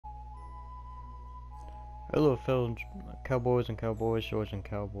Hello fellow cowboys and cowboys, George and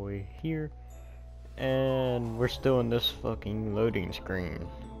Cowboy here, and we're still in this fucking loading screen.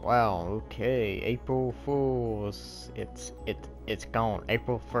 Wow, okay, April Fools, it's gone.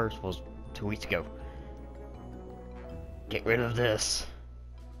 April 1st was 2 weeks ago. Get rid of this.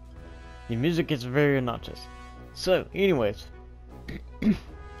 The music is very obnoxious. So, anyways,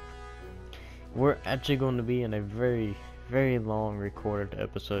 we're actually going to be in a very long recorded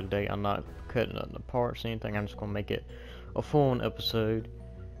episode today. I'm not cutting up the parts or anything. I'm just gonna make it a full-on episode.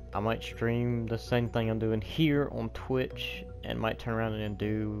 I might stream the same thing I'm doing here on Twitch, and might turn around and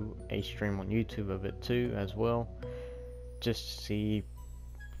do a stream on YouTube of it too as well. Just to see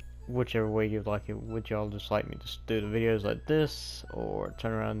whichever way you'd like it. Would y'all just like me to just do the videos like this, or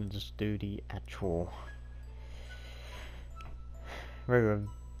turn around and just do the actual regular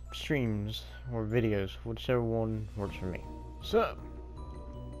streams or videos, whichever one works for me. So,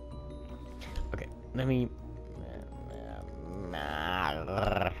 okay, let me.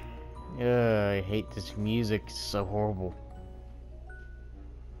 I hate this music. It's so horrible.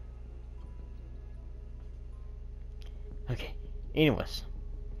 Okay, anyways,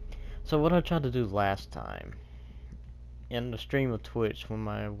 so what I tried to do last time in the stream of Twitch, when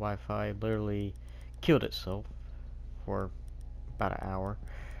my Wi-Fi literally killed itself for about an hour.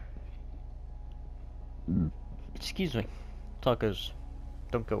 Excuse me, tacos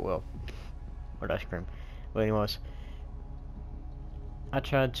don't go well with ice cream. But anyways, I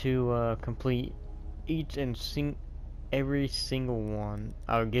tried to complete each and every single one.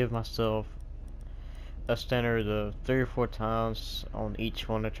 I would give myself a standard of 3 or 4 times on each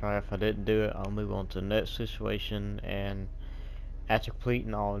one to try. If I didn't do it, I'll move on to the next situation, and after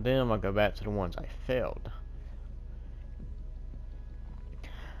completing all of them, I'll go back to the ones I failed.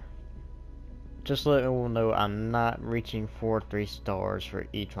 Just let everyone know I'm not reaching for 3 stars for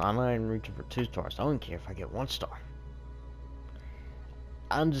each one. I'm not even reaching for 2 stars. I don't care if I get 1 star.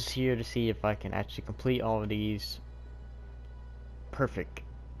 I'm just here to see if I can actually complete all of these perfect.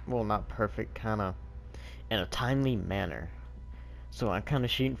 Well, not perfect, kinda in a timely manner. So I'm kinda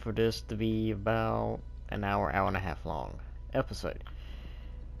shooting for this to be about an hour and a half long episode.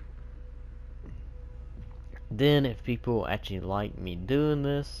 Then if people actually like me doing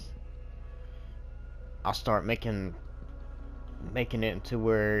this, I'll start making it into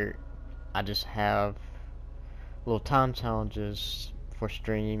where I just have little time challenges for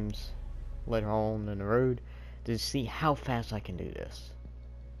streams later on in the road to see how fast I can do this.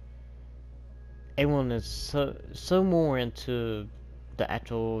 Everyone is so more into the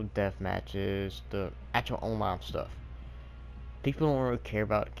actual death matches, the actual online stuff. People don't really care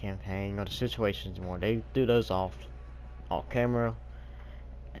about the campaign or the situations anymore. They do those off camera,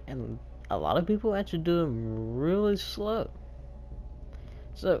 and a lot of people actually do them really slow.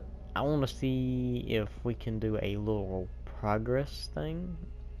 So I want to see if we can do a little progress thing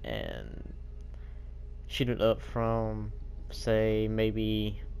and shoot it up from, say,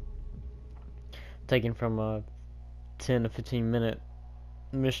 maybe taking from a 10 to 15 minute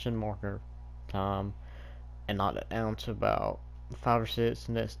mission marker time and knock that down to about 5 or 6.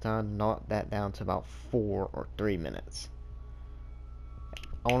 Next time, knock that down to about 4 or 3 minutes.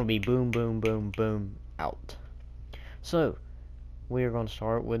 I want to be boom, boom, boom, boom, out. So, we are going to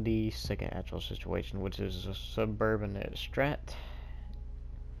start with the second actual situation, which is a suburban strat,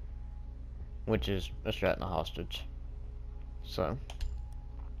 which is a strat and a hostage. So,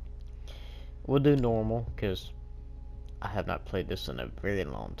 we'll do normal, because I have not played this in a very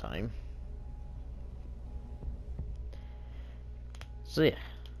long time. So yeah.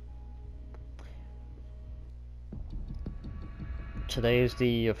 Today is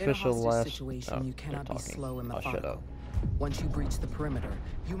the official last. Situation, you cannot be slow and methodical. Once you breach the perimeter,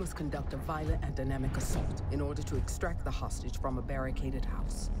 you must conduct a violent and dynamic assault in order to extract the hostage from a barricaded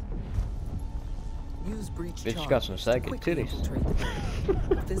house. Use breach Bitch got some charges to quickly infiltrate the building.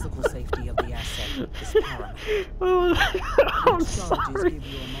 The physical safety of the asset is paramount. I'm sorry. Give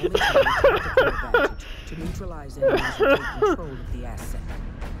you a momentary tactical advantage to neutralize enemies and take control of the asset.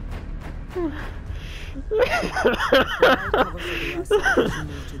 Cover for the asset as you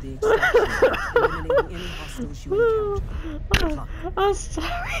move to the extraction, eliminating any hostiles you encounter. Good luck. I'm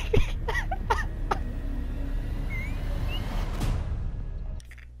sorry.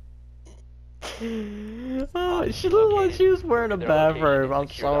 Oh, she looked like she was wearing a bathrobe. I'm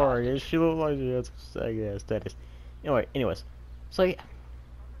sorry. She looked like she had some saggy ass titties. Anyways. So yeah.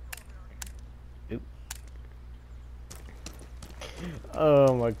 Oop.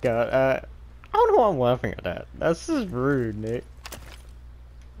 Oh my god. I don't know why I'm laughing at that. That's just rude, Nick.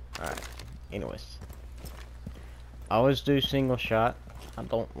 Alright. Anyways. I always do single shot. I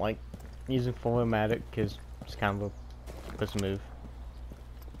don't like using full-automatic because it's kind of a pussy move.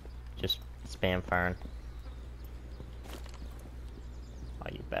 Just spam firing. Oh,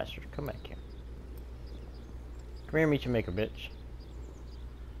 you bastard. Come back here. Come here, meet your maker, bitch.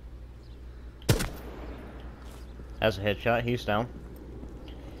 That's a headshot. He's down.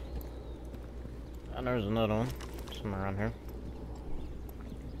 And there's another one. Somewhere around here.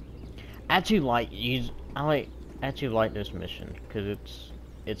 I actually like this mission because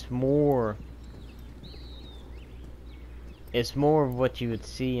it's more of what you would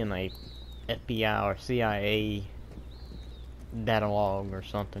see in a FBI or CIA data log or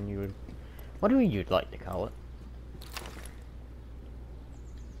something. Whatever you'd like to call it.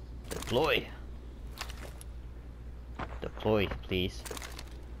 Deploy. Deploy, please.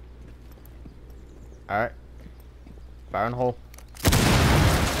 Alright. Fire in the hole.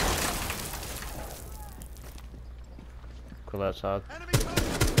 Cool outside.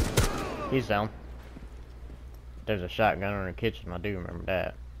 He's down. There's a shotgun in the kitchen, I do remember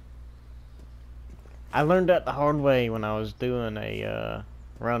that. I learned that the hard way when I was doing a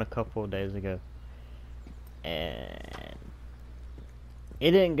run a couple of days ago. And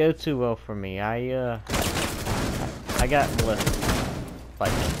it didn't go too well for me. I got molested by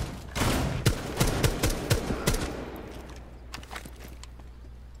him.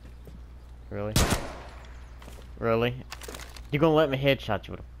 Really? Really? You gonna let me headshot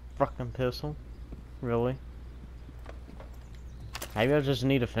you with a fucking pistol? Really? Maybe I just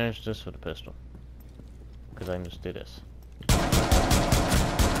need to finish this with a pistol. Because I can just do this.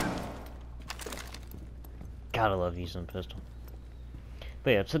 Gotta love using a pistol.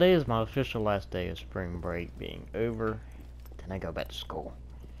 But yeah, today is my official last day of spring break being over. Then I go back to school.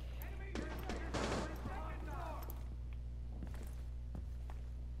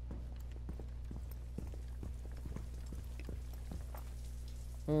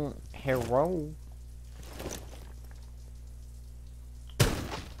 Hello?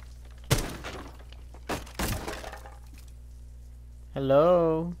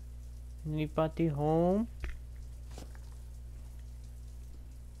 Hello? Anybody home?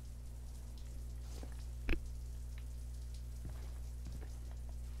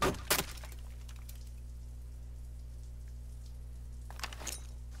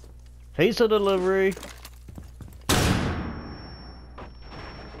 Pizza delivery.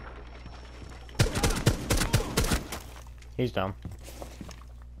 He's down.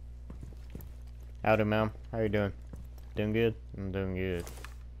 Howdy, ma'am. How you doing? Doing good? I'm doing good.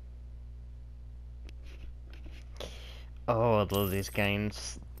 Oh, I love these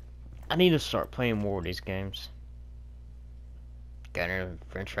games. I need to start playing more of these games. Gunner,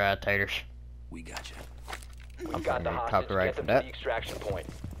 French fry taters. We got you. I'm got the copyright for that. The extraction point.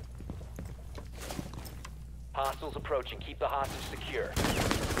 Hostiles approaching. Keep the hostage secure.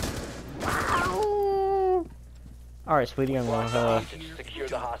 Alright, sweetie, I'm gonna secure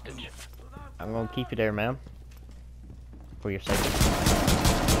the hostage. I'm gonna keep you there, ma'am. For your safety.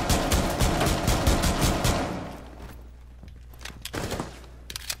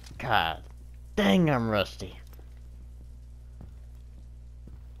 God dang, I'm rusty.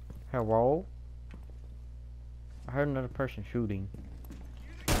 Hello? I heard another person shooting.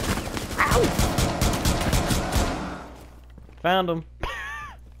 Ow! Found him.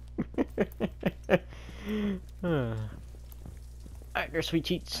 Alright, there's sweet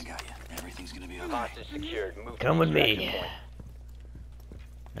cheats. I got you. Everything's gonna be okay. Hostage secured. Move Come with me. point.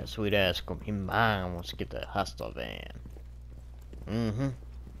 That sweet ass gonna be mine once I get that hostile van. Mm-hmm.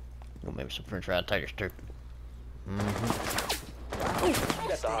 Gonna make some French fry taters too. Mm-hmm. You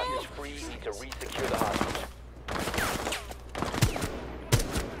got the hostage free. You need to re-secure the hostage.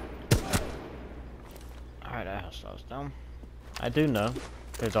 Alright, that hostile's down. I do know.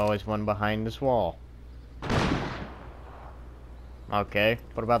 There's always one behind this wall. Okay,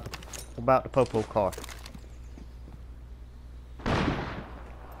 what about the popo car?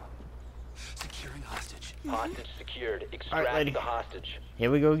 Securing hostage. Hostage secured. Extract lady. the hostage. Here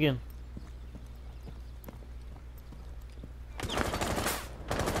we go again.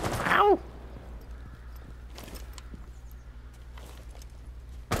 Ow!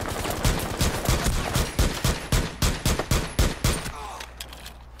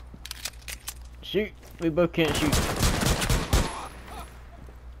 Shoot! We both can't shoot.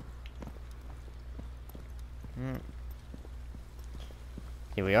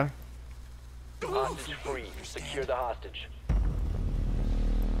 Here we are. Hostage free. Secure the hostage.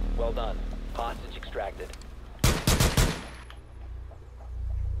 Well done. Hostage extracted.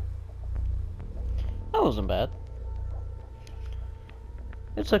 That wasn't bad.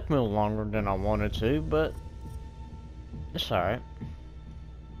 It took me longer than I wanted to, but it's alright.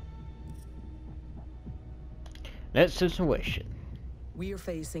 Next situation. We are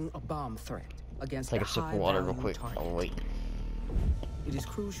facing a bomb threat against Take a a sip of high water real value quick. target. Oh wait. It is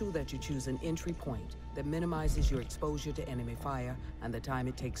crucial that you choose an entry point that minimizes your exposure to enemy fire and the time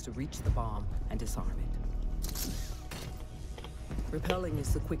it takes to reach the bomb and disarm it. Repelling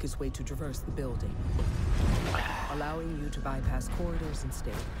is the quickest way to traverse the building, allowing you to bypass corridors and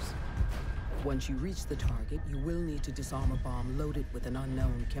stairs. Once you reach the target, you will need to disarm a bomb loaded with an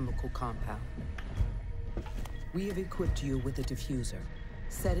unknown chemical compound. We have equipped you with a diffuser.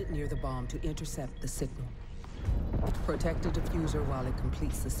 Set it near the bomb to intercept the signal. Protect the diffuser while it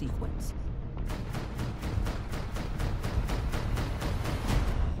completes the sequence.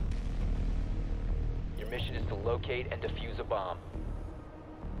 Your mission is to locate and defuse a bomb.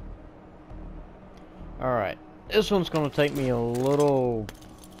 Alright. This one's gonna take me a little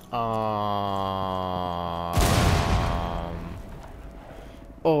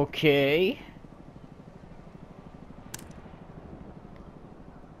okay.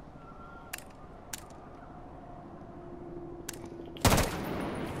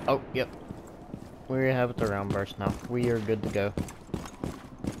 Oh, yep. We have the round burst now. We are good to go.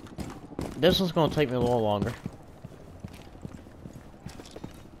 This one's gonna take me a little longer.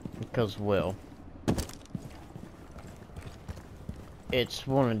 Because, well, it's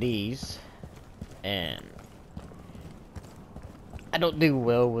one of these, and I don't do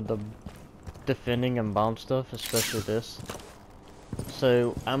well with the defending and bomb stuff, especially this.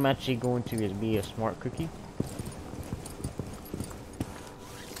 So, I'm actually going to be a smart cookie.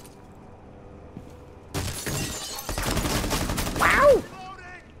 Wow!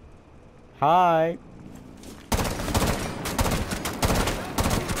 Hi!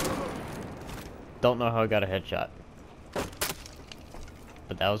 Don't know how I got a headshot.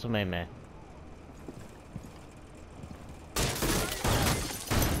 But that was a man.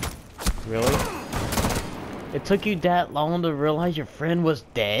 Really? It took you that long to realize your friend was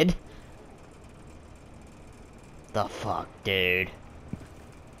dead? The fuck, dude?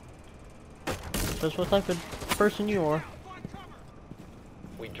 That's what type of person you are.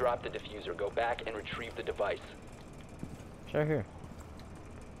 We dropped the diffuser. Go back and retrieve the device. It's right here.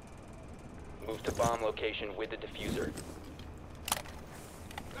 Move to bomb location with the diffuser.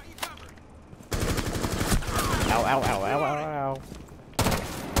 Ow, ow, ow, ow, ow,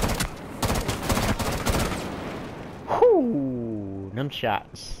 ow. Whoo! Them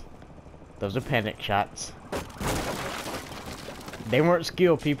shots. Those are panic shots. They weren't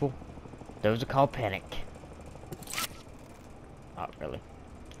skill, people. Those are called panic. Not really.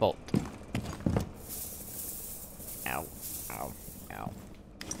 Fault. Ow, ow, ow.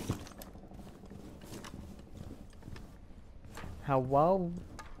 Hello?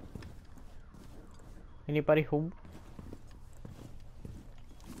 Anybody home?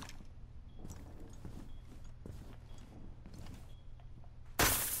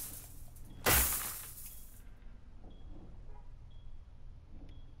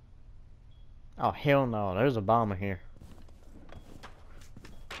 Oh hell no, there's a bomber here.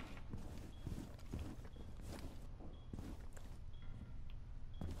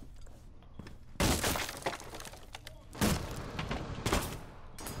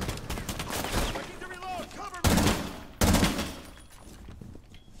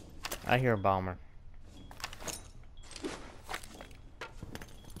 I hear a bomber.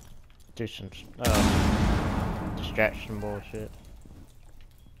 Do some distraction bullshit.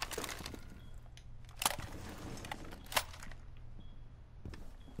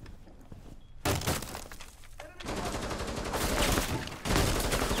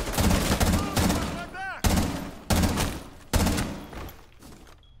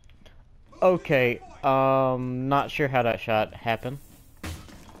 Okay, not sure how that shot happened.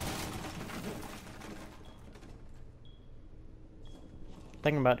 I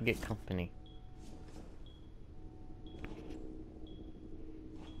think I'm about to get company.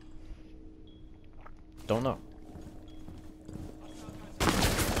 Don't know.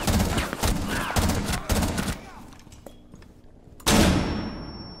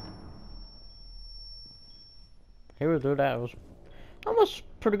 He would do that. It was almost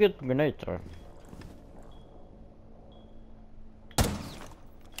pretty good grenade throw.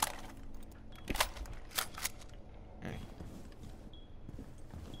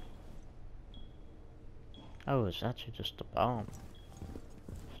 Oh, it's actually just a bomb.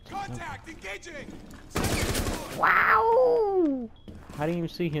 Contact engaging. Wow! How do you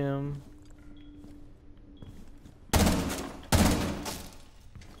see him?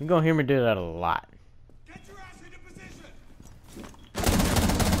 You're gonna hear me do that a lot. Get your ass into position.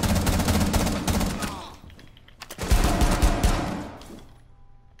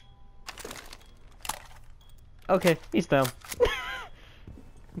 Okay, he's down.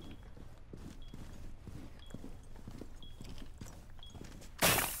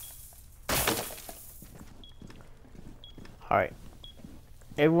 Alright.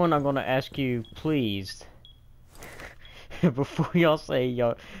 Everyone, I'm gonna ask you, please, before y'all say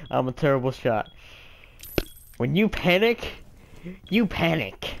I'm a terrible shot. When you panic, you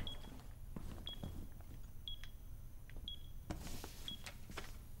panic.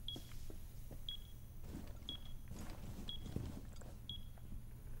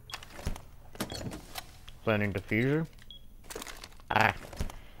 Planning diffuser. Ah.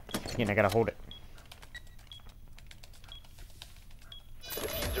 Again, I gotta hold it.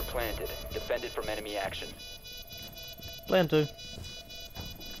 Diffuser planted. Defended from enemy action. Planted.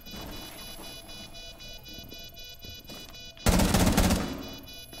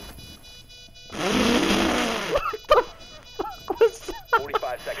 What the fuck was that?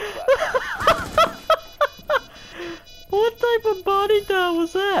 45 seconds left. What type of body dive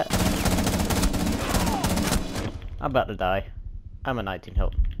was that? I'm about to die. I'm a 19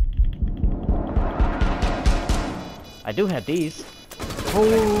 health. I do have these.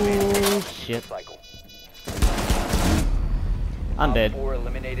 Oh shit. Cycle. I'm dead. 4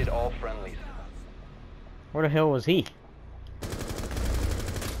 eliminated all friendlies. Where the hell was he?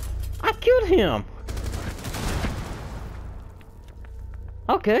 I killed him!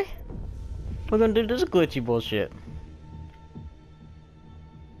 Okay. We're gonna do this glitchy bullshit.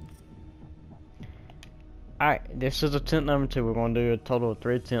 Alright, this is attempt number 2. We're gonna do a total of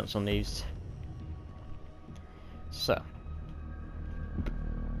 3 attempts on these. So.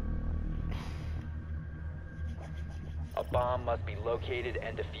 A bomb must be located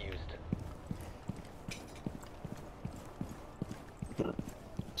and defused.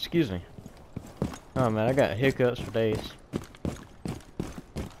 Excuse me. Oh man, I got hiccups for days.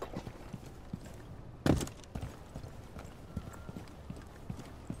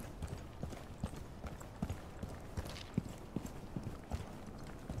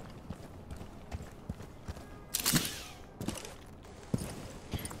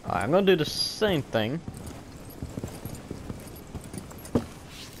 Alright, I'm gonna do the same thing.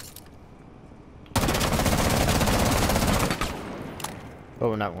 But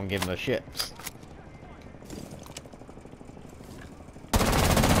we're not gonna give him a shit.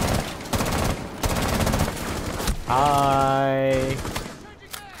 Hi.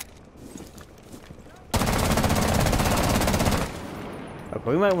 Okay,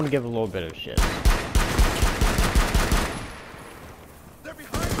 we might want to give a little bit of shit. They're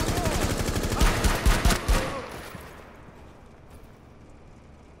behind the wall.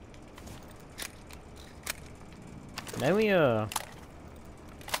 Then we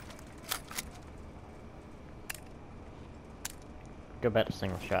go back to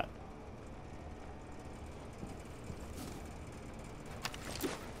single shot.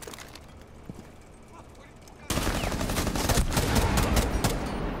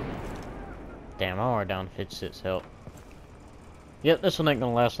 Damn, I'm already down to 56 health. Yep, this one ain't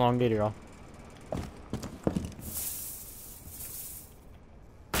gonna last long either, y'all.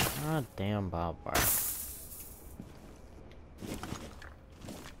 Ah, damn Bob Bar.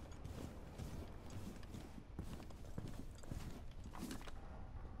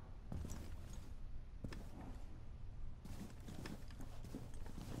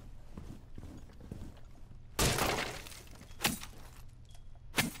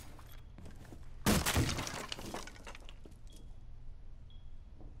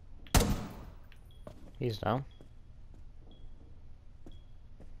 He's down.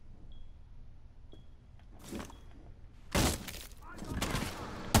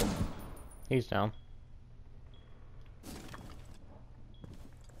 He's down.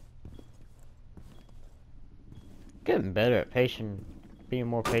 Getting better at being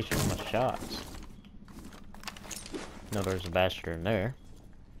more patient with my shots. No, there's a bastard in there.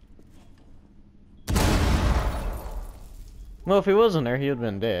 Well, if he wasn't there, he would have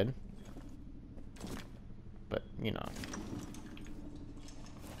been dead. But, you know.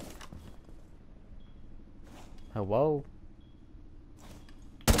 Hello?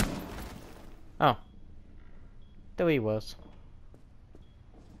 Oh. There he was.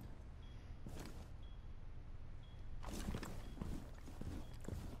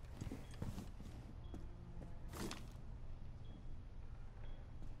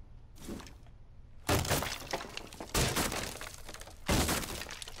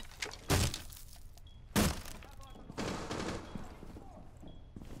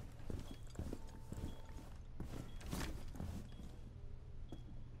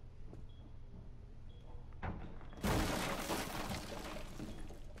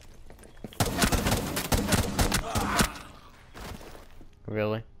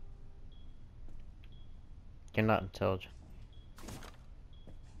 Really? You're not intelligent.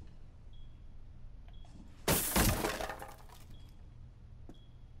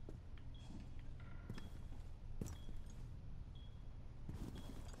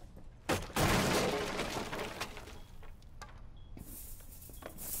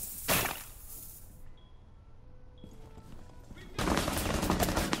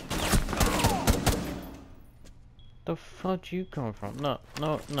 The fuck you come from? No,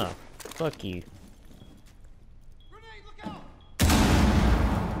 no, no. Fuck you.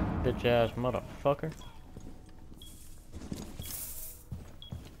 Bitch ass motherfucker.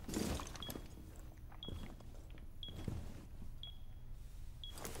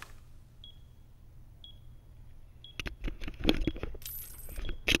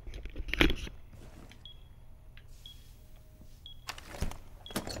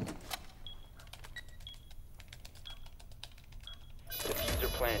 Diffuser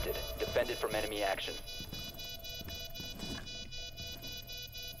planted. Defended from enemy action.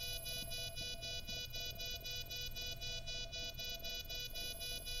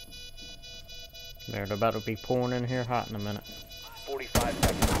 They're about to be pouring in here hot in a minute. 45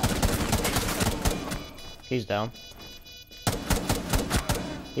 seconds. He's down.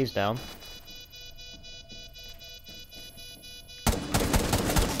 He's down.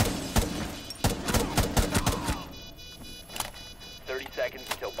 Seconds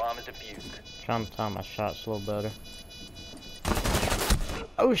until bomb is defused. Trying to time my shots a little better.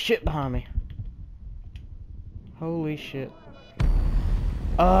 Oh shit, behind me. Holy shit.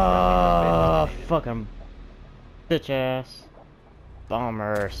 Oh, fucking bitch ass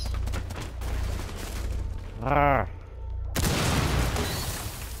bombers. Ah.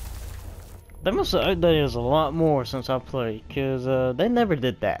 They must have updated a lot more since I played, cause they never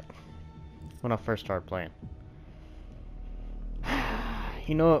did that when I first started playing.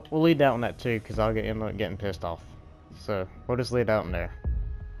 You know what? We'll leave that on that too, because I'll end up getting pissed off. So we'll just leave that in there.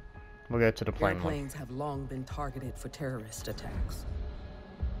 We'll go to the plane one. Airplanes have long been targeted for terrorist attacks.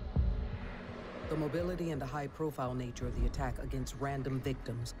 The mobility and the high-profile nature of the attack against random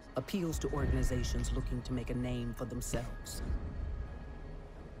victims appeals to organizations looking to make a name for themselves.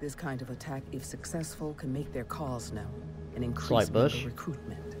 This kind of attack, if successful, can make their cause known and increase member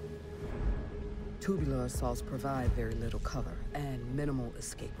recruitment. Tubular assaults provide very little cover and minimal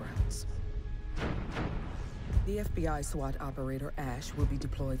escape routes. The FBI SWAT operator Ash will be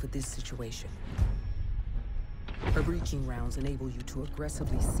deployed for this situation. Her breaching rounds enable you to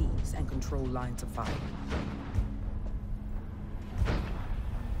aggressively seize and control lines of fire.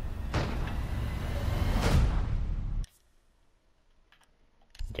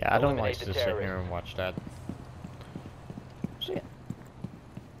 Yeah, I don't like to sit here and watch that. Shit.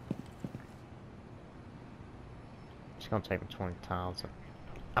 It's gonna take me 20 times.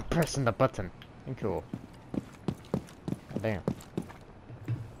 I'm pressing the button. Cool. God damn.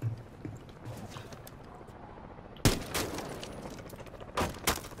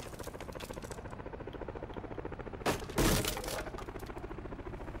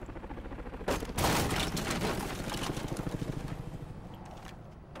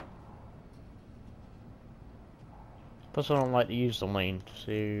 Plus I don't like to use the lane, so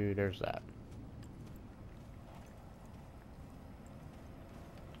there's that.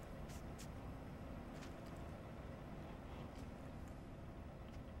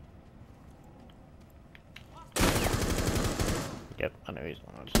 Yep, I know he's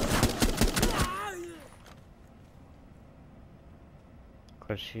on the side. Of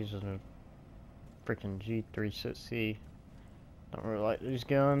course, she's in a freaking G360. Don't really like these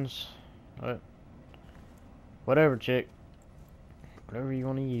guns, but whatever, chick. Whatever you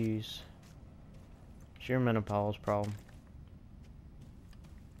want to use. It's your menopause problem.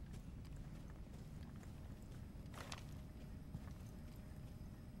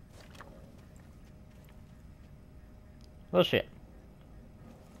 Well, shit.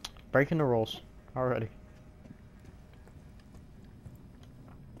 Breaking the rules already.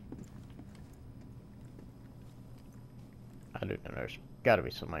 I do know there's gotta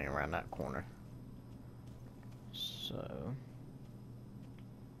be somebody around that corner. So.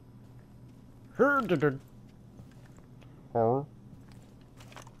 Her.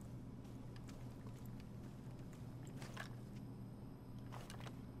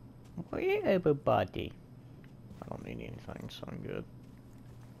 Where everybody? I don't need anything, so I'm good.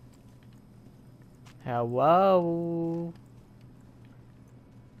 Hello?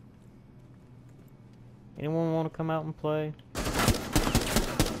 Anyone want to come out and play?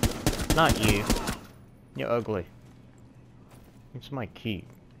 Not you. You're ugly. It's my key.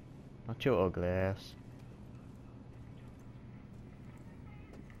 Not your ugly ass.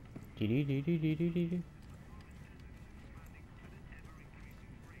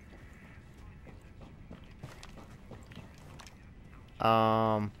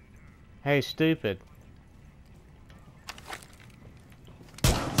 Hey, stupid.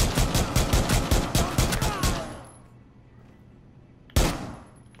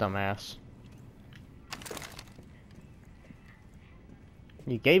 Dumbass.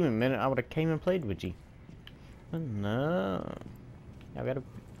 You gave me a minute, I would have came and played with you. But no. I gotta be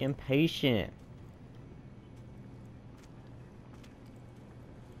impatient.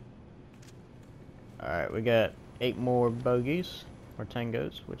 Alright, we got 8 more bogeys. Or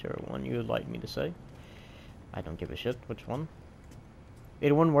tangos, whichever one you would like me to say. I don't give a shit which one.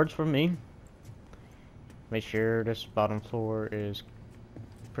 Either one works for me. Make sure this bottom floor is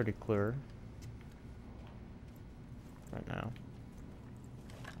pretty clear right now.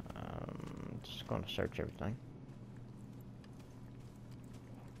 Just going to search everything.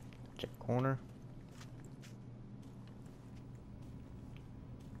 Check corner.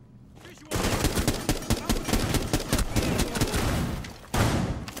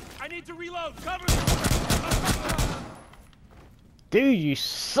 I need to reload. Cover. Dude, you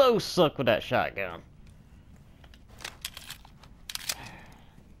so suck with that shotgun.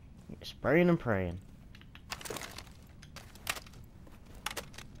 You're spraying and praying.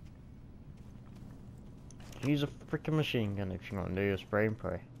 Use a freaking machine gun if you're gonna do a spray and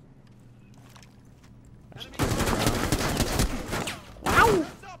pray. Ow!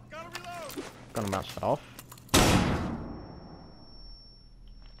 Gonna bounce it off.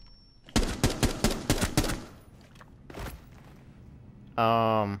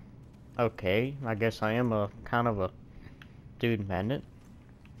 Okay, I guess I am a kind of a dude bandit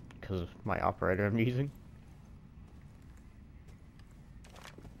because of my operator I'm using.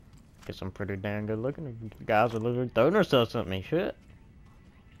 Guess I'm pretty damn good looking. The guys are literally throwing themselves at me. Shit.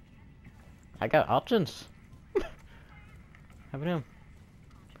 I got options. How about him?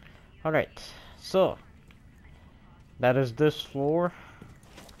 Alright, so that is this floor.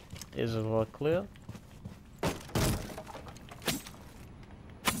 Is it all clear?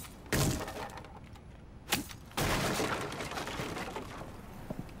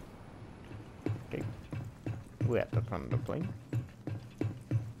 Okay. We're at the front of the plane.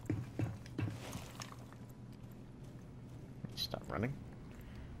 Stop running.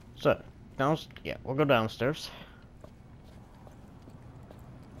 So, yeah, we'll go downstairs.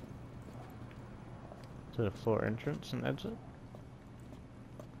 To the floor entrance and exit.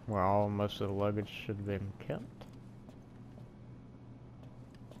 Where most of the luggage should have been kept.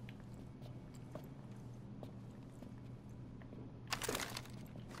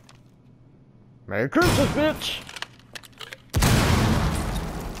 Merry Christmas, bitch!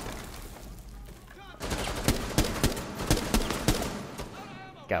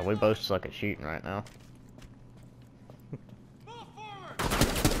 God, we both suck at shooting right now.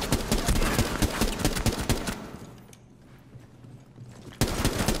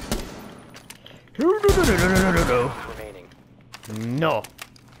 Remaining. No.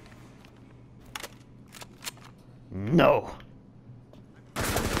 No.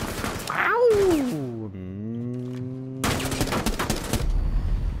 Ow!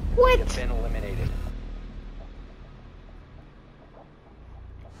 What? You've been eliminated.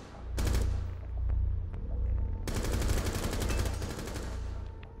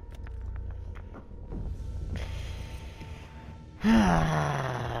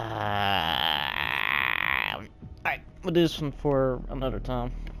 Alright, we'll do this one for another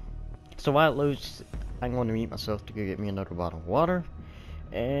time. So while it loads, I'm going to mute myself to go get me another bottle of water.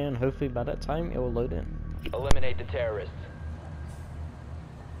 And hopefully by that time it will load in. Eliminate the terrorists.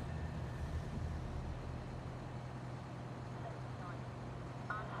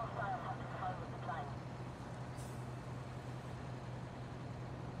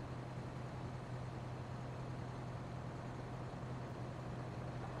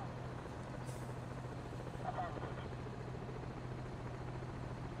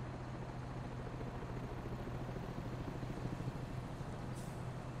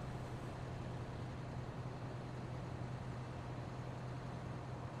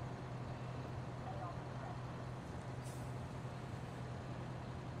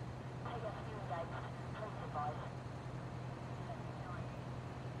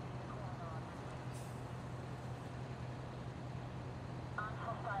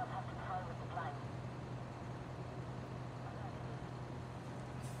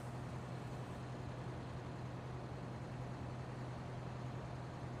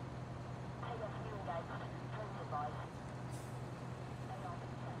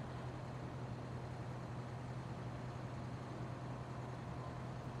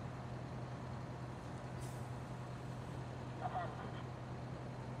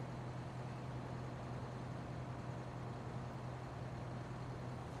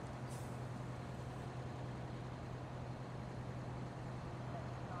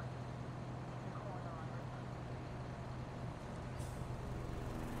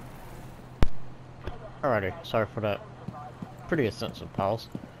 Alrighty, sorry for that pretty extensive pause.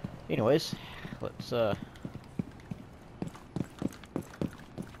 Anyways, let's okie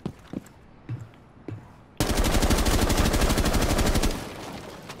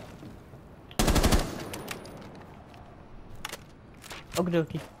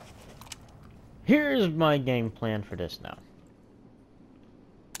dokie. Here's my game plan for this now.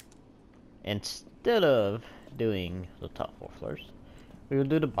 Instead of doing the top 4 floors, we will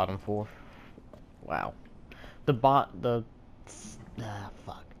do the bottom 4. Wow. The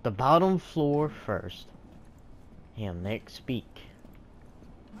bottom floor first. Him next speak.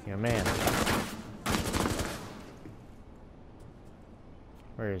 Your man.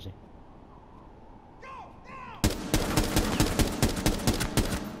 Where is he?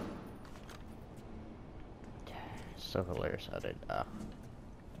 So hilarious how they die.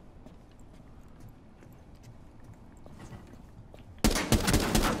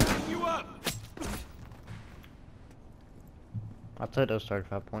 You up! I'll take those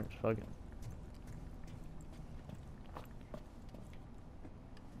 35 points, fuck it.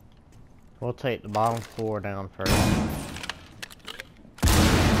 We'll take the bottom 4 down first.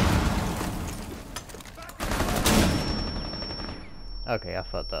 Okay, I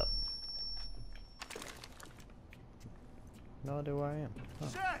fucked up. No idea where I am. Oh.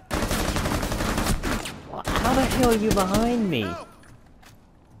 Well, how the hell are you behind me?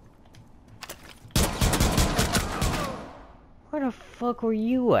 Where the fuck were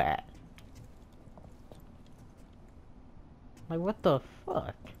you at? Like, what the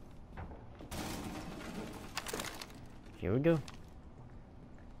fuck? Here we go.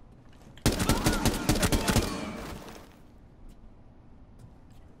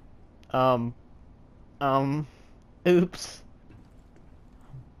 Oops.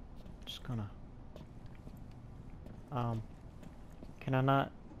 Just gonna, can I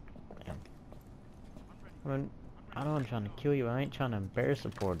not? Damn. I know I'm trying to kill you. I ain't trying to embarrass the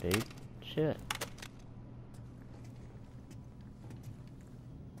poor dude. Shit.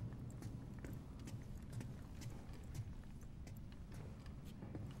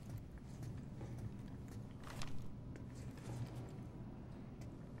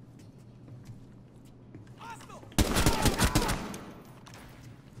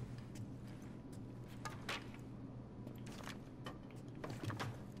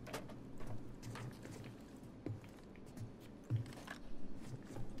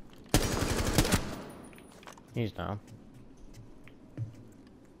 He's down.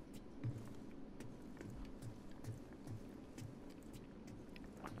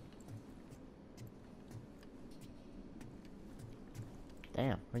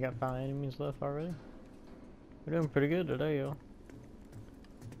 Damn, we got 5 enemies left already. We're doing pretty good today, y'all.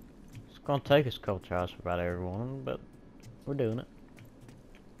 It's gonna take us a couple tries for about everyone, but we're doing it.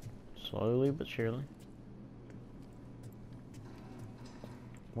 Slowly but surely.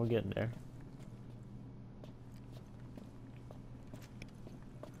 We're getting there.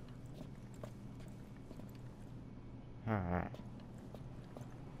 Alright.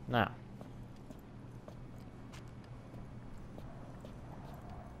 Now.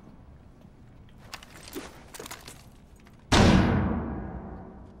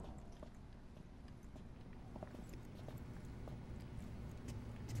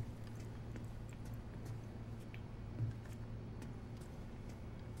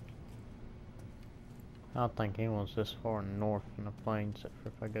 I don't think anyone's this far north in the plains except for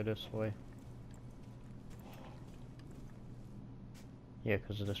if I go this way. Yeah,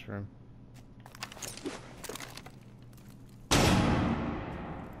 because of this room.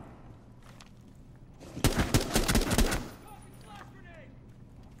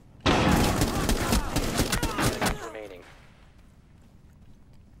 Remaining.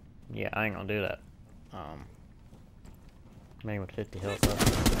 Yeah, I ain't gonna do that. Man with 50 health left.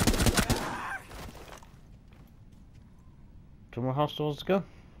 2 more hostiles to go.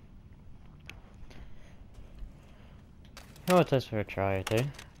 Oh, it takes for a try or two.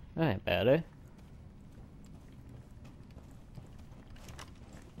 That ain't bad, eh?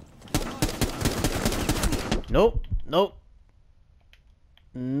 Nope, nope.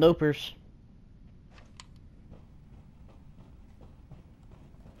 Nopers.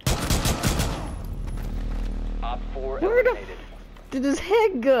 Op 4 Where the eliminated. did his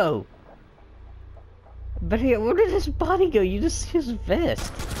head go? But yeah, where did his body go? You just see his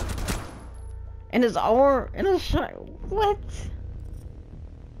vest. And his arm, and his shot. What?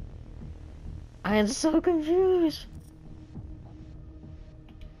 I am so confused.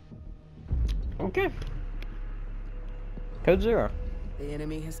 Okay. Code 0. The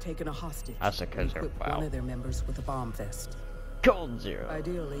enemy has taken a hostage. That's a code and 0. equipped Wow. one of their members with a bomb vest. Cold zero.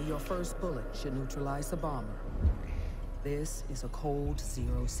 Ideally, your first bullet should neutralize the bomber. This is a cold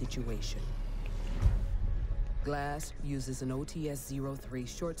zero situation. Glass uses an OTS-03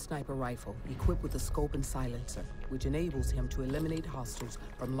 short sniper rifle equipped with a scope and silencer, which enables him to eliminate hostiles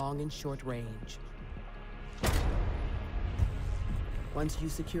from long and short range. Once you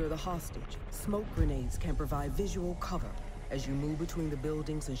secure the hostage, smoke grenades can provide visual cover as you move between the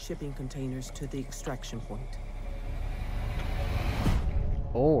buildings and shipping containers to the extraction point.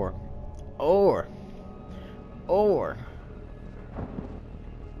 Or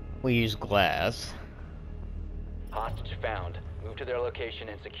we use glass Hostage found. Move to their location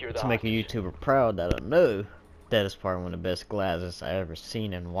and secure the to make a hostage. YouTuber proud that I know that is probably one of the best glasses I ever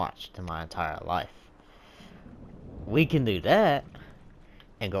seen and watched in my entire life. We can do that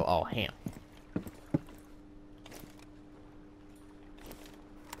and go all ham.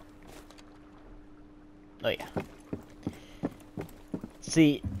 Oh yeah.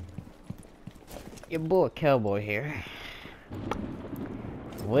 See, your boy Cowboy here.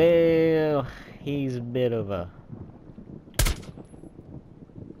 Well, he's a bit of a...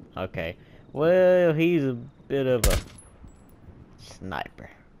 Okay. Well, he's a bit of a sniper.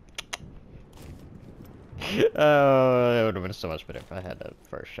 Oh, that would have been so much better if I had that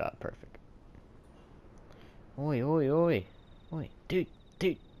first shot perfect. Oi, oi, oi. Oi, dude.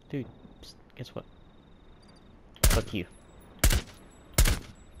 Psst, guess what? Fuck you.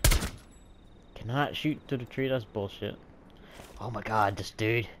 Cannot shoot to the tree, that's bullshit. Oh my god, this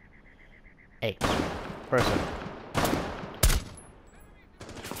dude. Hey, person.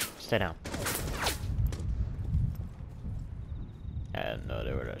 Stay down. I had no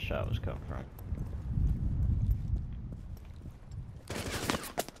idea where that shot was coming from.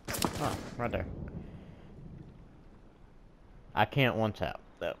 Oh, right there. I can't one tap,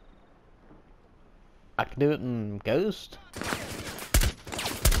 though. I can do it in Ghost.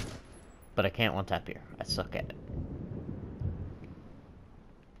 But I can't one tap here. I suck at it.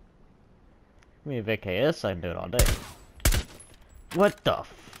 I mean, VKS, I can do it all day. What the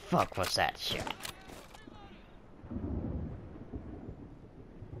fuck was that shit?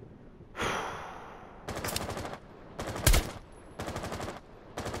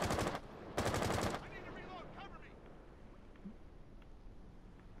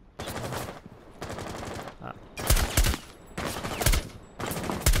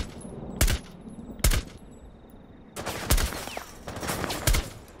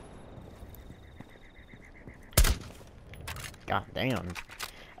 God damn.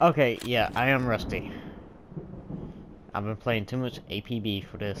 Okay, yeah, I am rusty. I've been playing too much APB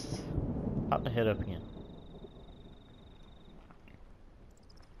for this. Pop the head up again.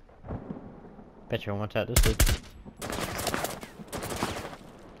 Bet you I want to tap this dude.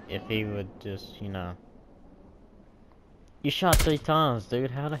 If he would just, you know. You shot 3 times,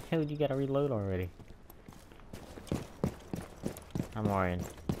 dude. How the hell you gotta reload already? I'm already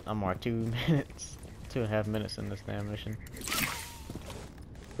 2 minutes. 2.5 minutes in this damn mission.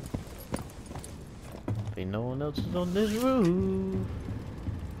 Hopefully no one else is on this roof.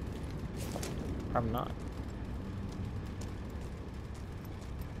 Probably not.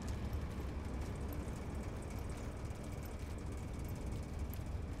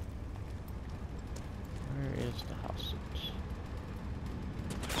 Where is the hostage?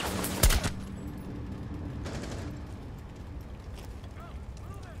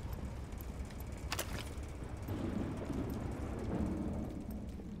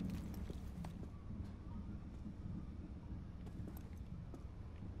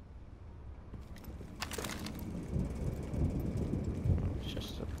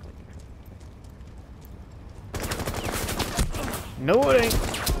 No, it ain't.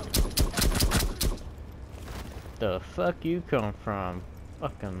 The fuck you come from?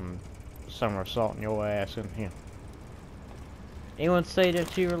 Fucking somersaulting your ass in here. Anyone say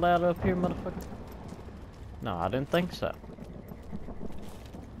that you were allowed up here, motherfucker? No, I didn't think so.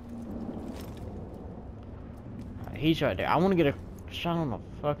 He's right there. I want to get a shot on the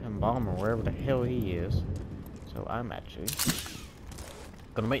fucking bomber wherever the hell he is. So I'm actually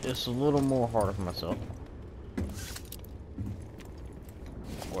gonna make this a little more harder for myself.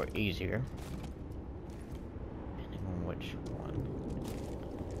 Or easier, depending on which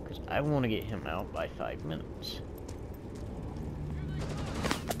one, because I want to get him out by 5 minutes.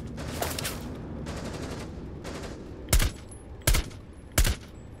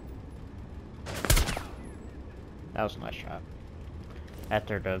 That was a nice shot.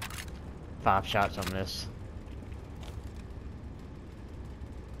 After the 5 shots on this.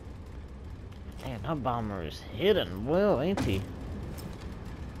 Man, that bomber is hidden well, ain't he?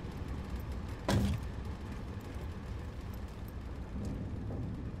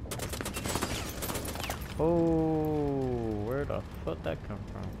 Where'd that come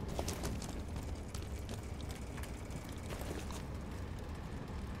from?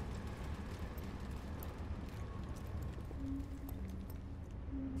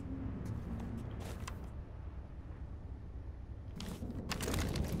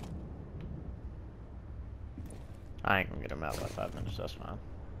 I ain't gonna get him out by 5 minutes, that's fine.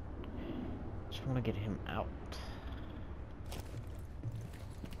 Just wanna get him out.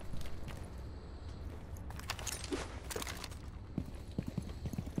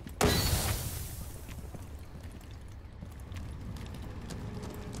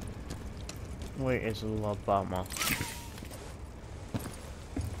 Where is La Bama?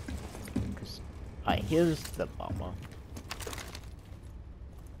 Cause here's the Bama.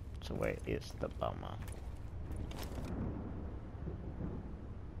 So where is the Bama?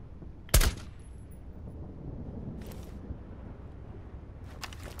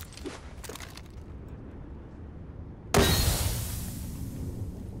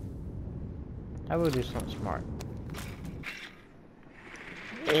 I will do something smart.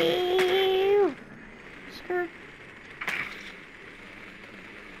 Ew. Skirt.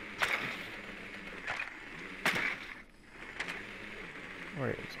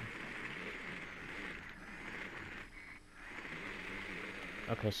 Where is he?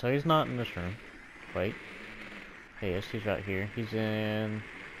 Okay, so he's not in this room. Wait. Yes, he's right here. He's in...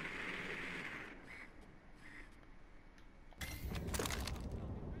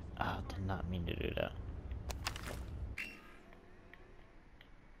 Ah, I did not mean to do that.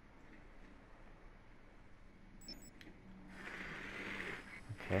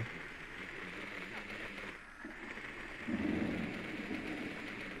 Okay.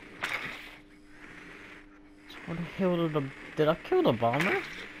 So what the hell did I kill the bomber?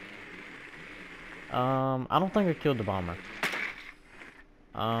 I don't think I killed the bomber.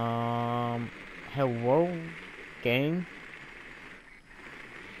 Hello, gang?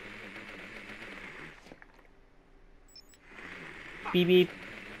 Beep beep.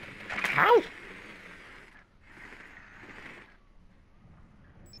 Ow!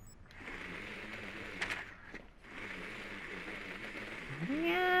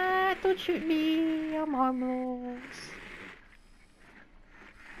 Yeah, don't shoot me, I'm harmless.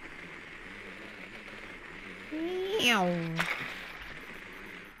 Meow.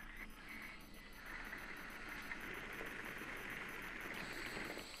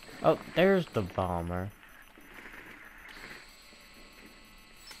 Oh, there's the bomber.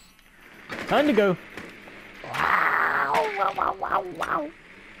 Time to go. Wow, wow, wow, wow, wow.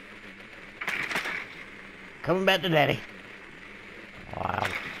 Coming back to daddy. Wow.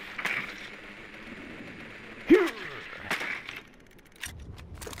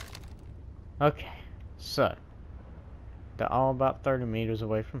 Okay, so they're all about 30 meters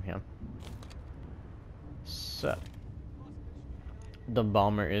away from him. So the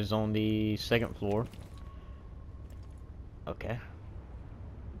bomber is on the 2nd floor. Okay.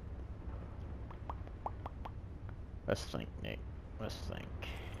 Let's think, Nick. Let's think.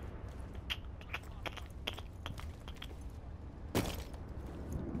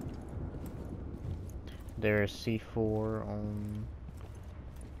 There's C4 on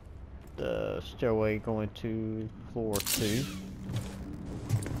the stairway going to floor 2.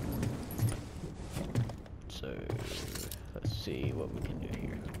 So let's see what we can do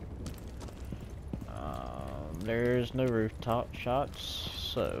here. There's no rooftop shots,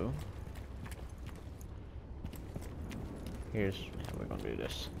 so here's how we're gonna do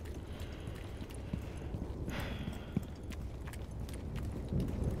this.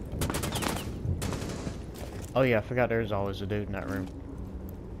 Oh yeah, I forgot there's always a dude in that room.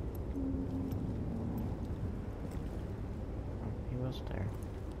 Oh, he was there.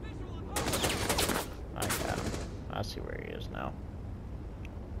 I got him. I see where he is now.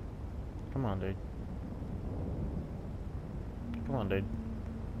 Come on, dude. Come on, dude.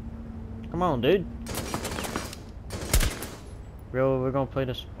 Come on, dude. Really, we're gonna play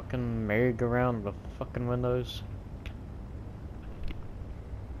this fucking merry-go-round with the fucking windows?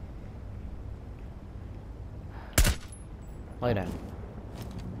 Lay down.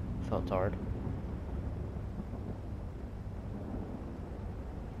 Felt hard.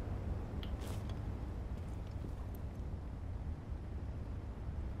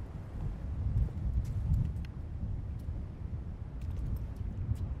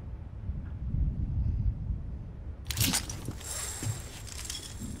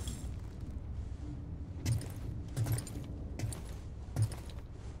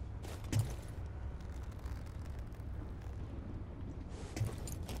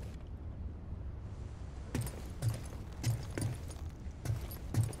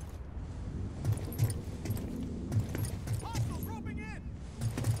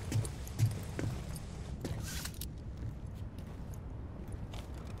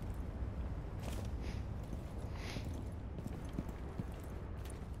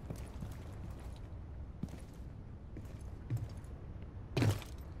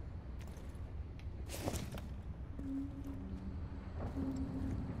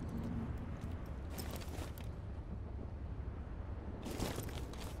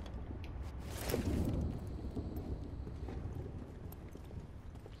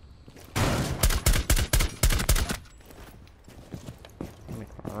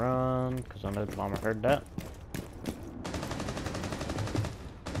 Run, because I know the bomber heard that.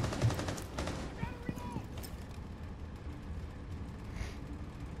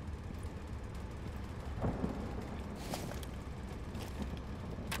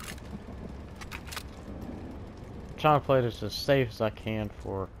 Trying to play this as safe as I can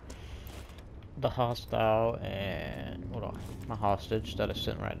for the hostile and my hostage that is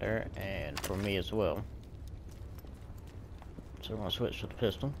sitting right there, and for me as well. So we're gonna switch to the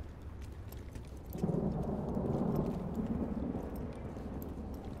pistol.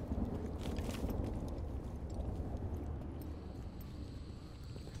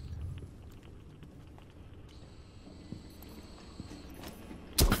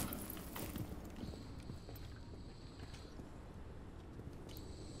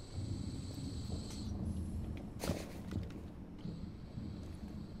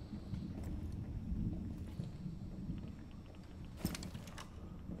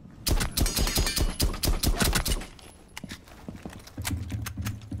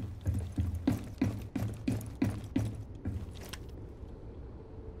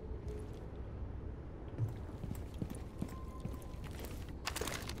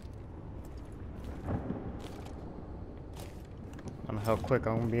 I don't know how quick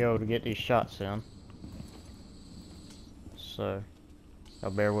I'm gonna be able to get these shots in. So,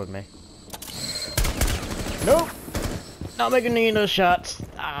 y'all bear with me. Nope! Not making any of those shots.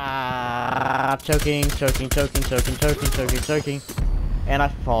 Ah, choking. And I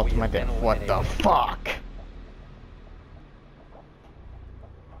fall to my death. What the fuck?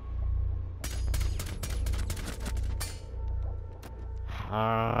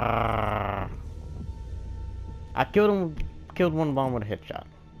 I killed one bomb with a headshot.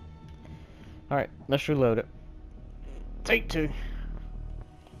 Alright, let's reload it. Take two.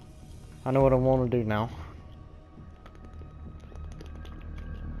 I know what I want to do now.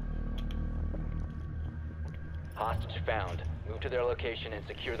 Hostage found. Move to their location and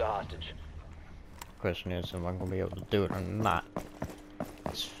secure the hostage. Question is, am I going to be able to do it or not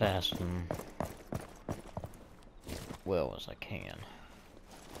as fast and well as I can.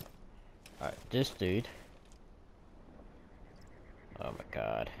 Alright, this dude. Oh my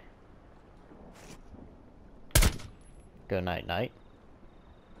god. Go night night.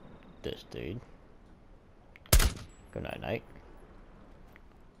 This dude. Go night night.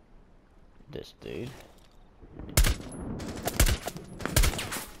 This dude.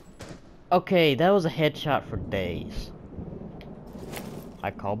 Okay, that was a headshot for days. I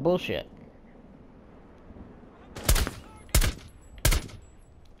call bullshit.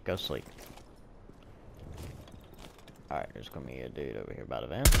 Go sleep. Alright, there's gonna be a dude over here by the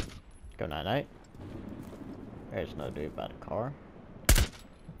van. Go night night. There's no dude by the car.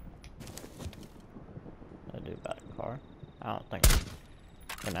 No dude by the car. I don't think.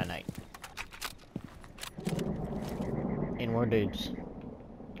 Go night night. Any more dudes?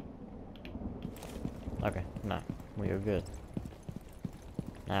 Okay, no. We are good.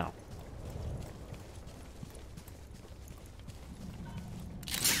 Now.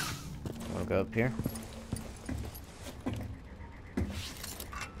 We'll go up here.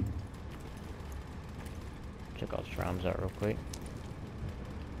 Check all the shrines out real quick.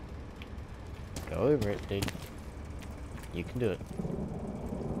 Go over it, dude. You can do it.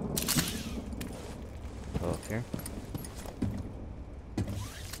 Go up here.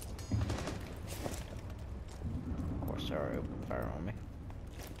 Of course, they already opened fire on me.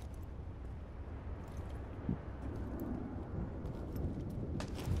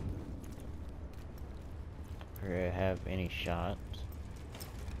 Do I have any shots?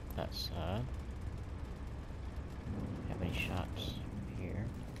 That side. Have any shots here?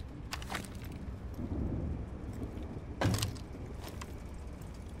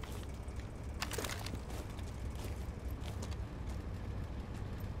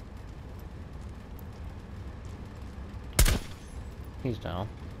 He's down.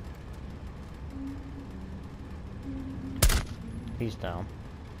 He's down.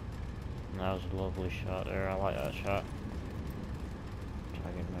 That was a lovely shot there. I like that shot.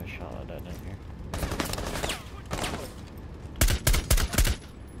 Try to get another shot like that in here.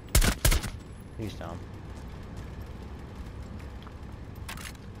 He's down.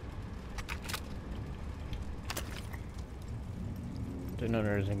 Do know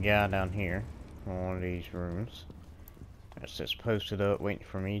there's a guy down here in one of these rooms. That's just posted up waiting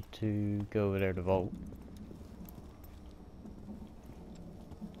for me to go over there to vault.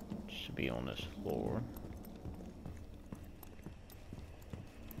 to be on this floor.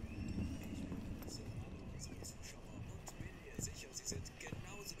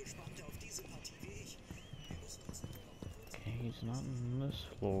 Okay, he's not on this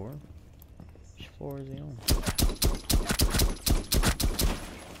floor. Which floor is he on?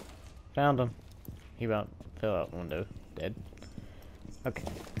 Found him. He about fell out the window. Dead. Okay.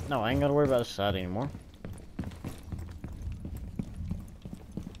 No, I ain't gotta worry about this side anymore.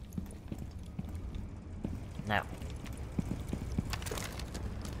 Now.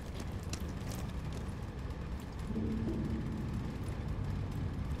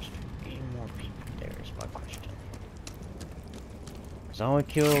 Any more people there is my question. Cause I only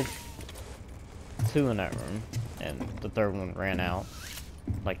killed 2 in that room, and the 3rd one ran out,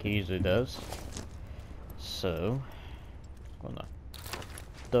 like he usually does. So, well, no.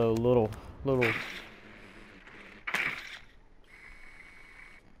 The little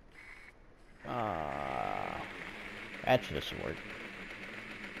actually this will work.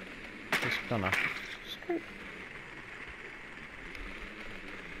 Just gonna skirt.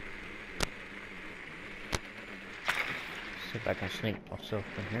 See if I can sneak myself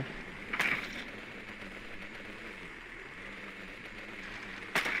in here.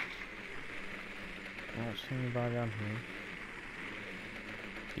 I don't see anybody down here.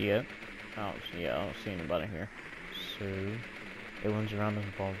 Yep. I don't see anybody here. So everyone's around this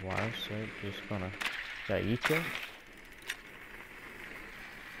barbed wire, so just gonna eat you.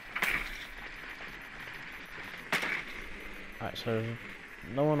 Alright, so there's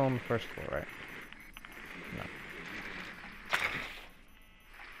no one on the first floor, right? No.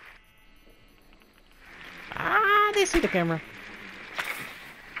 Ah, they see the camera.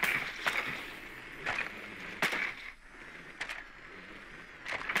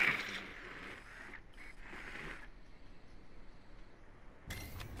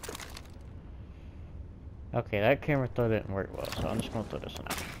 Okay, that camera throw didn't work well, so I'm just gonna throw this one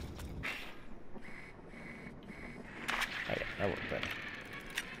out. Oh yeah, that worked better.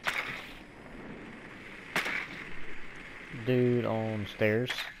 Dude on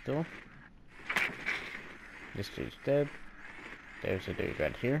stairs still. This dude's dead. There's a dude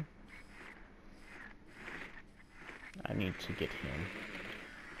right here. I need to get him.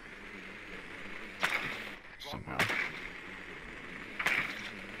 Somehow.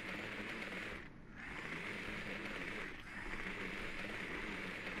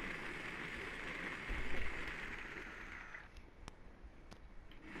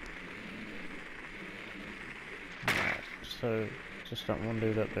 So, just got one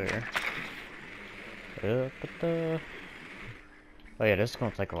dude up there. Oh yeah, this is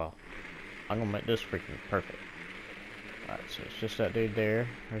gonna take a while. I'm gonna make this freaking perfect. Alright, so it's just that dude there.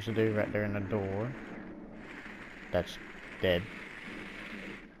 There's a dude right there in the door. That's dead.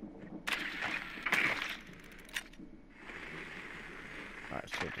 Alright,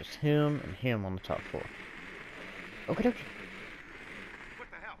 so just him and him on the top floor. Okay, okay. What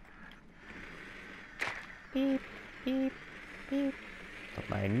the hell? Beep, beep, beep. Don't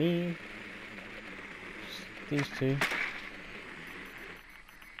mind me. Just these 2.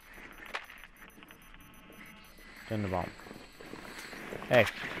 Then the bomb. Hey.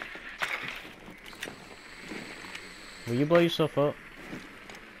 Will you blow yourself up?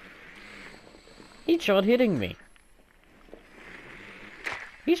 He tried hitting me.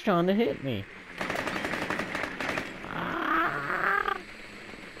 He's trying to hit me. Ah.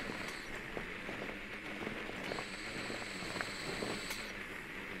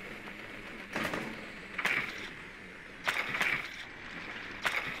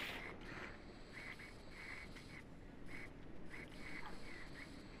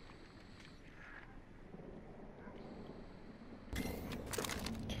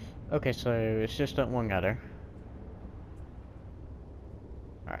 Okay, so it's just that one guy there.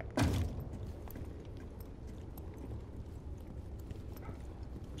 Alright.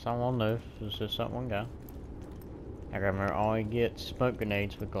 Someone knows it's just that one guy. I remember I only get smoke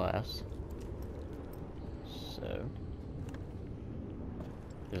grenades with glass. So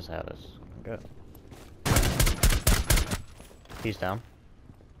this is how this go. He's down.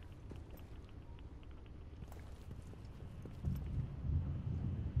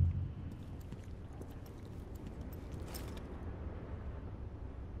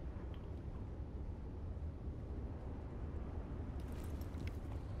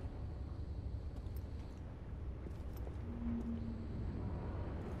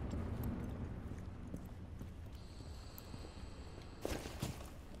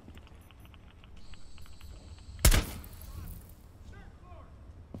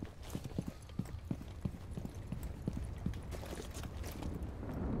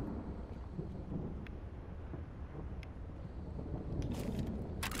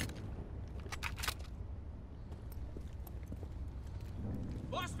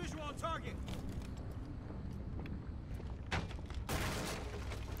 on target.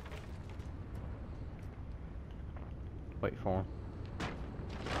 Wait for him.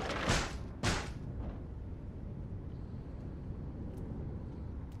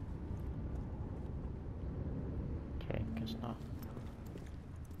 Okay, guess not.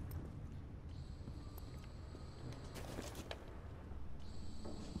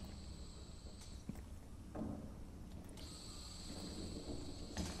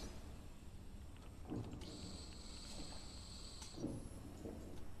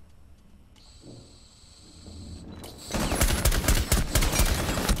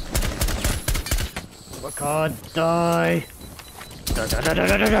 Oh my god, die! Die, die, die,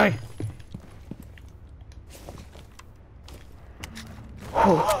 die, die, die!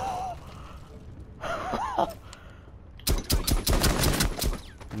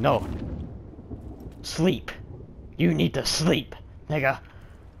 No. Sleep. You need to sleep, nigga.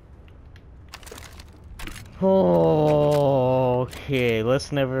 Okay,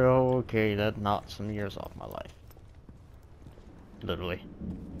 let's never. Okay, that knocked some years off my life. Literally.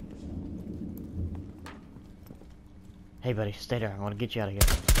 Hey, buddy, stay there. I want to get you out of here.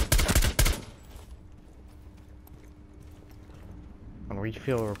 I'm gonna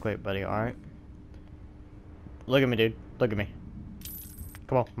refuel real quick, buddy. All right. Look at me, dude. Look at me.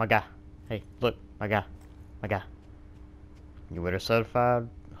 Come on, my guy. Hey, look, my guy. My guy. You with a certified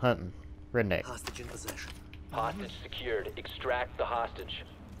hunting redneck. Hostage in possession. Hostage secured. Extract the hostage.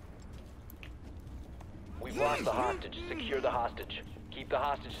 We've lost the hostage. Secure the hostage. Keep the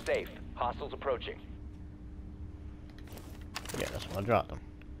hostage safe. Hostiles approaching. Yeah, that's why I dropped them.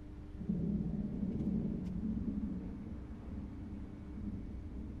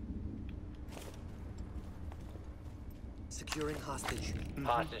 Securing hostage.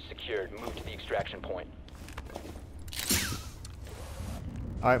 Hostage secured. Move to the extraction point.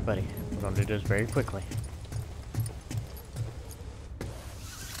 Alright, buddy. We're gonna do this very quickly.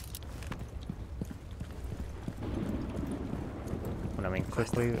 When I mean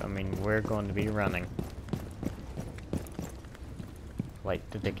quickly, I mean we're going to be running. Like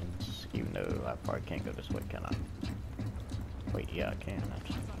the Dickens, even though I probably can't go this way, can I? Wait, yeah, I can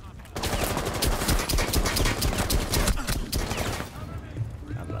actually.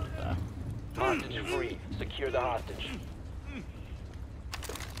 I'm about to die. Hostage free. Secure the hostage.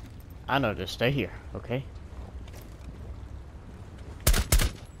 I know, just stay here, okay?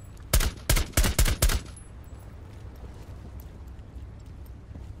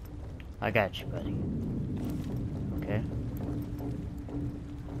 I got you, buddy. Okay?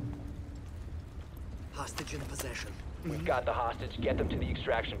 Hostage in possession. We've got the hostage. Get them to the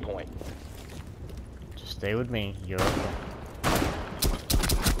extraction point. Just stay with me, you're okay.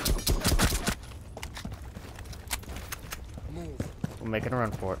 Move. We're making a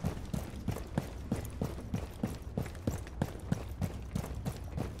run for it.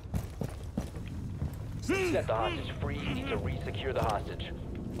 Set the hostage free. Need to re-secure the hostage.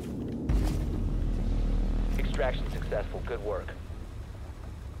 Extraction successful. Good work.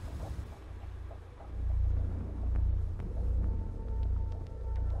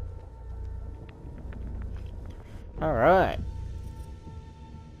 Alright.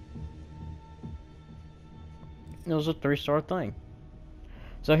 It was a 3-star thing.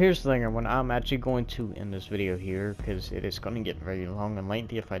 So here's the thing, when I'm actually going to end this video here, because it is going to get very long and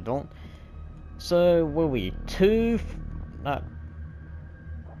lengthy if I don't. So, what are we?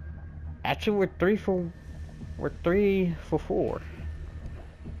 Actually, we're 3 for 4.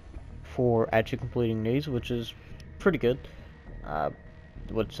 For actually completing these, which is pretty good. I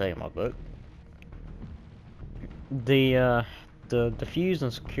would say in my book. The defuse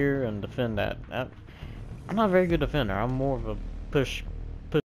and secure and defend that. I'm not a very good defender. I'm more of a push